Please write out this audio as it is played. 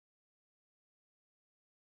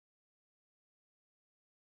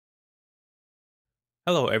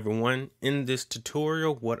Hello everyone. In this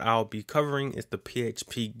tutorial, what I'll be covering is the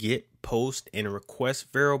PHP get, post, and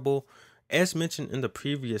request variable. As mentioned in the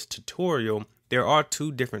previous tutorial, there are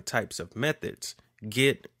two different types of methods,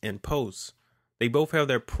 get and post. They both have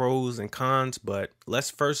their pros and cons, but let's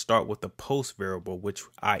first start with the post variable, which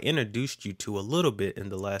I introduced you to a little bit in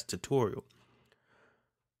the last tutorial.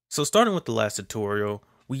 So starting with the last tutorial,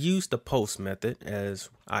 we used the post method as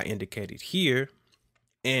I indicated here.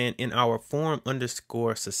 And in our form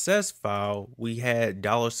underscore success file, we had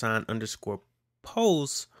 $_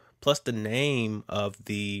 post plus the name of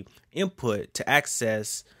the input to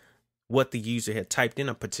access what the user had typed in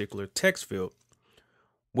a particular text field.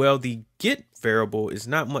 Well, the get variable is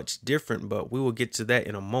not much different, but we will get to that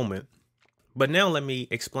in a moment. But now let me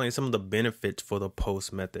explain some of the benefits for the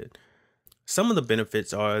post method. Some of the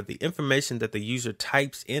benefits are the information that the user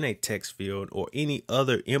types in a text field or any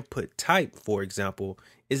other input type, for example,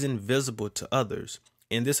 is invisible to others.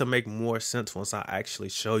 And this will make more sense once I actually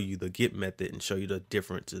show you the get method and show you the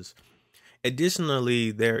differences.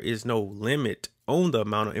 Additionally, there is no limit on the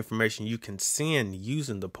amount of information you can send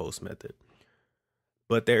using the post method.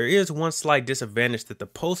 But there is one slight disadvantage that the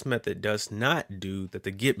post method does not do that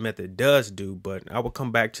the get method does do, but I will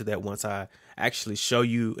come back to that once I actually show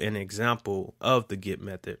you an example of the get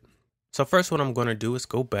method. So first what I'm going to do is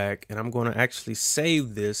go back and I'm going to actually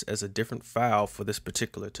save this as a different file for this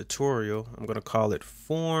particular tutorial. I'm going to call it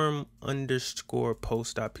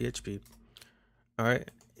form_post.php. All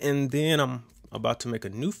right. And then I'm about to make a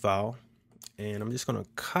new file and I'm just going to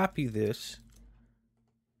copy this.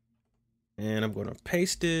 And I'm going to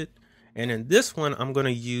paste it. And in this one, I'm going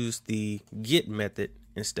to use the get method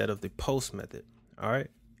instead of the post method. All right.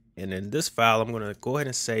 And in this file, I'm going to go ahead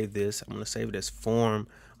and save this. I'm going to save it as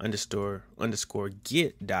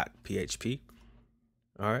form_get.php.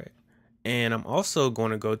 All right. And I'm also going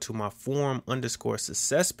to go to my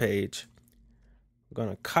form_success page. I'm going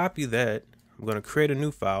to copy that. I'm going to create a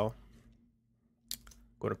new file.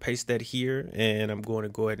 I'm going to paste that here. And I'm going to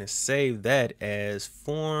go ahead and save that as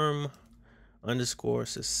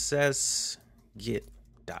form_success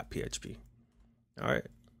get.php. All right.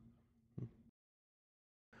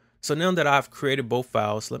 So now that I've created both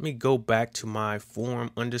files, let me go back to my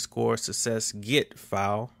form_success get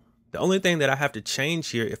file. The only thing that I have to change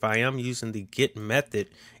here if I am using the get method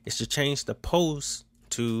is to change the post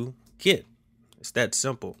to get. It's that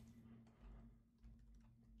simple.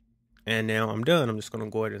 And now I'm done. I'm just going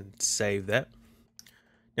to go ahead and save that.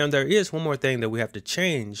 Now there is one more thing that we have to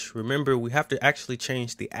change. Remember, we have to actually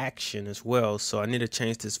change the action as well. So I need to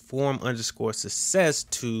change this form_success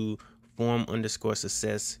to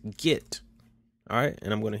form_success get. All right,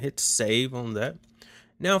 and I'm going to hit save on that.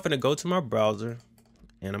 Now I'm going to go to my browser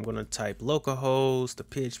and I'm going to type localhost, the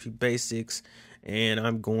PHP basics, and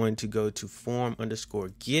I'm going to go to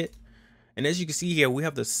form_get. And as you can see here, we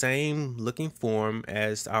have the same looking form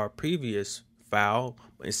as our previous file,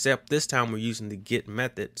 except this time we're using the get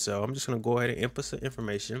method. So I'm just going to go ahead and input some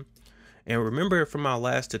information. And remember from my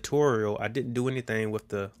last tutorial, I didn't do anything with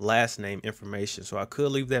the last name information. So I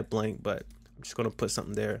could leave that blank, but I'm just going to put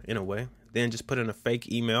something there anyway. Then just put in a fake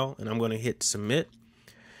email and I'm going to hit submit.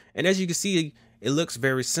 And as you can see, it looks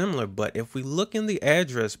very similar. But if we look in the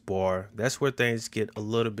address bar, that's where things get a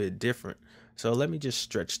little bit different. So let me just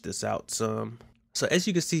stretch this out some. So as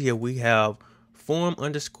you can see here, we have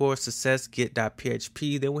form_success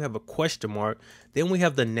get.php, then we have a question mark, then we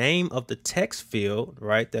have the name of the text field,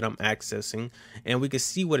 right, that I'm accessing, and we can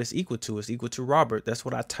see what it's equal to. It's equal to Robert. That's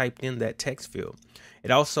what I typed in that text field. It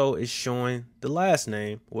also is showing the last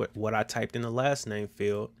name, what I typed in the last name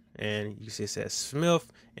field, and you can see it says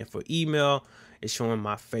Smith, and for email, it's showing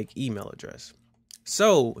my fake email address.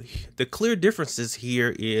 So the clear differences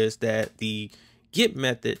here is that the get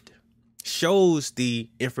method shows the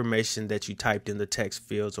information that you typed in the text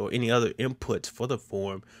fields or any other inputs for the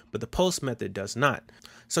form, but the post method does not.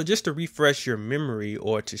 So just to refresh your memory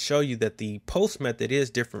or to show you that the post method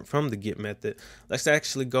is different from the get method, let's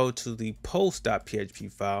actually go to the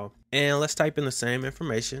post.php file and let's type in the same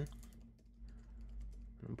information.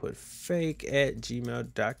 I'm put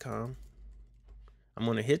fake@gmail.com. I'm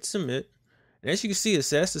going to hit submit. And as you can see, it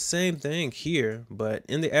says the same thing here, but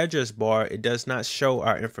in the address bar, it does not show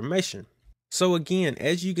our information. So again,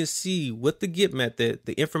 as you can see with the get method,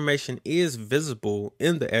 the information is visible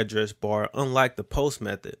in the address bar, unlike the post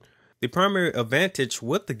method. The primary advantage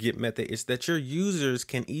with the get method is that your users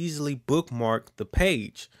can easily bookmark the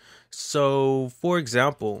page. So for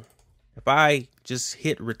example, if I just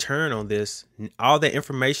hit return on this, all the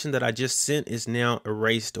information that I just sent is now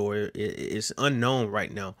erased or it's unknown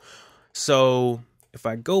right now. So if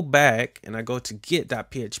I go back and I go to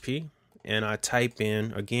get.php and I type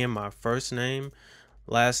in again my first name,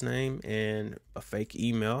 last name, and a fake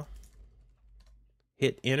email.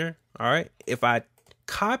 Hit enter. All right. If I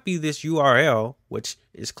copy this URL, which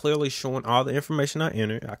is clearly showing all the information I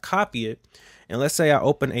entered, I copy it, and let's say I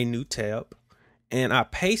open a new tab and I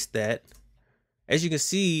paste that. As you can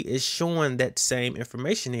see, it's showing that same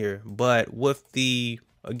information here, but with the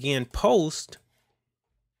again post,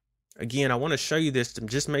 again, I want to show you this to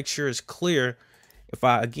just make sure it's clear. If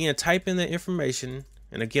I again type in the information,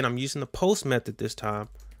 and again, I'm using the post method this time,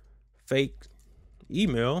 fake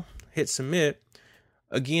email, hit submit.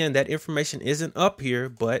 Again, that information isn't up here,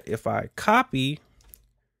 but if I copy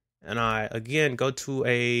and I again go to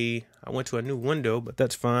I went to a new window, but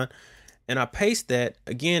that's fine. And I paste that,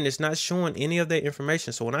 again, it's not showing any of that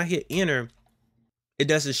information. So when I hit enter, it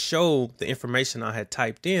doesn't show the information I had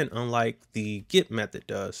typed in, unlike the get method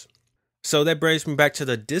does. So that brings me back to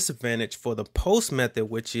the disadvantage for the post method,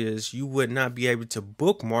 which is you would not be able to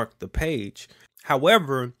bookmark the page.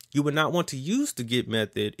 However, you would not want to use the get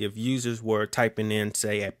method if users were typing in,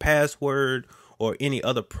 say, a password or any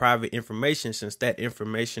other private information, since that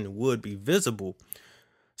information would be visible.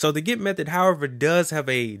 So the get method, however, does have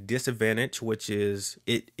a disadvantage, which is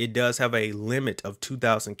it does have a limit of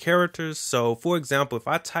 2,000 characters. So for example, if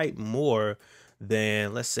I type more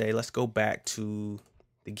than, let's go back to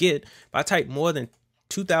the get, if I type more than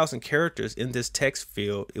 2,000 characters in this text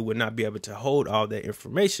field, it would not be able to hold all that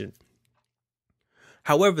information.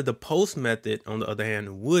 However, the post method, on the other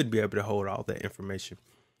hand, would be able to hold all that information.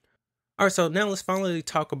 All right, so now let's finally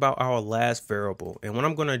talk about our last variable. And what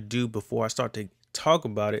I'm going to do before I start to talk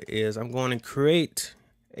about it is I'm going to create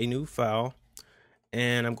a new file,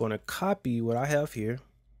 and I'm going to copy what I have here.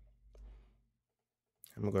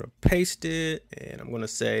 I'm going to paste it, and I'm going to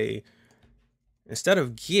say, instead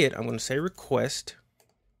of get, I'm going to say request.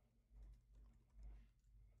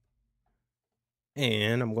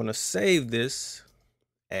 And I'm going to save this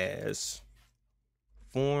as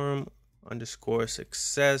form underscore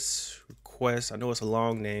success request. I know it's a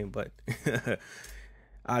long name, but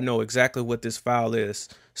I know exactly what this file is.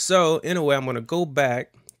 So anyway, I'm going to go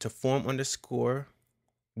back to form underscore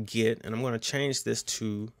get, and I'm going to change this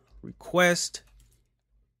to request.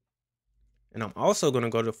 And I'm also going to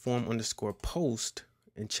go to form underscore post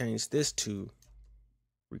and change this to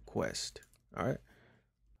request. All right.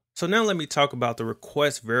 So now let me talk about the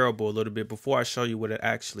request variable a little bit before I show you what it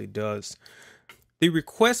actually does. The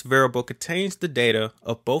request variable contains the data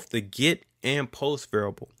of both the get and post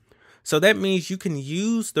variable. So that means you can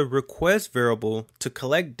use the request variable to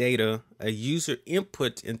collect data a user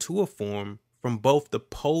inputs into a form from both the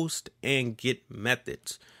post and get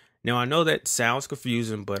methods. Now, I know that sounds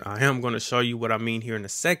confusing, but I am going to show you what I mean here in a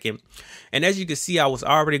second. And as you can see, I was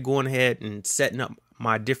already going ahead and setting up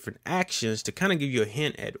my different actions to kind of give you a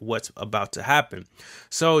hint at what's about to happen.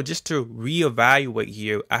 So just to reevaluate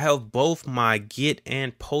here, I have both my get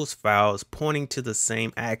and post files pointing to the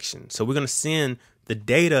same action. So we're going to send the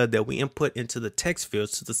data that we input into the text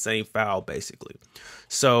fields to the same file, basically.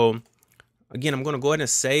 So again, I'm going to go ahead and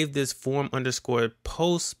save this form underscore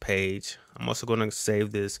post page. I'm also going to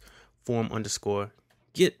save this form underscore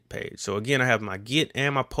get page. So again, I have my get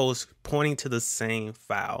and my post pointing to the same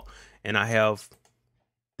file, and I have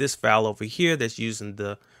this file over here that's using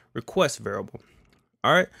the request variable.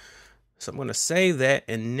 All right, so I'm going to save that,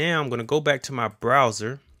 and now I'm going to go back to my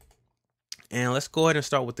browser, and let's go ahead and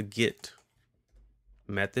start with the get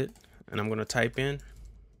method, and I'm going to type in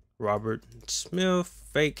Robert Smith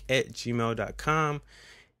fake@gmail.com,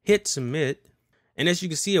 hit submit, and as you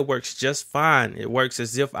can see, it works just fine. It works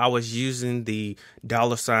as if I was using the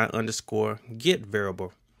 $_get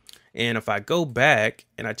variable. And if I go back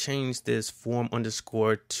and I change this form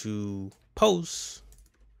underscore to post,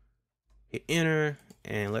 hit enter,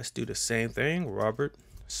 and let's do the same thing, Robert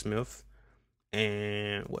Smith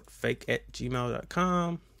and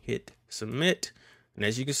fake@gmail.com, hit submit, and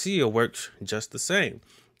as you can see, it works just the same.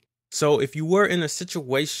 So if you were in a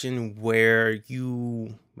situation where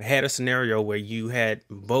you had a scenario where you had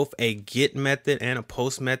both a get method and a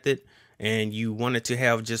post method, and you wanted to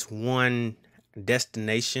have just one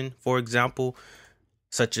destination, for example,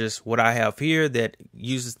 such as what I have here that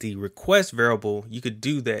uses the request variable, you could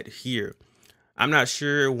do that here. I'm not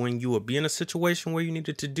sure when you will be in a situation where you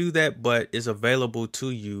needed to do that, but it's available to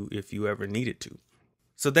you if you ever needed to.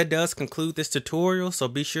 So that does conclude this tutorial. So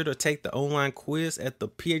be sure to take the online quiz at the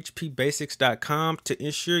phpbasics.com to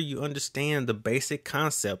ensure you understand the basic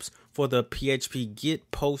concepts for the PHP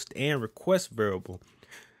get, post, and request variable.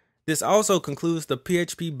 This also concludes the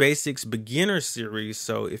PHP Basics beginner series.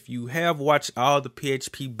 So if you have watched all the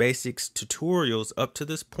PHP Basics tutorials up to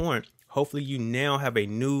this point, Hopefully you now have a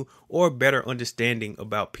new or better understanding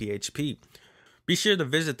about PHP. Be sure to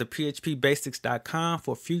visit the phpbasics.com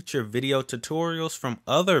for future video tutorials from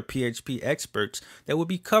other PHP experts that will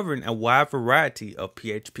be covering a wide variety of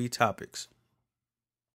PHP topics.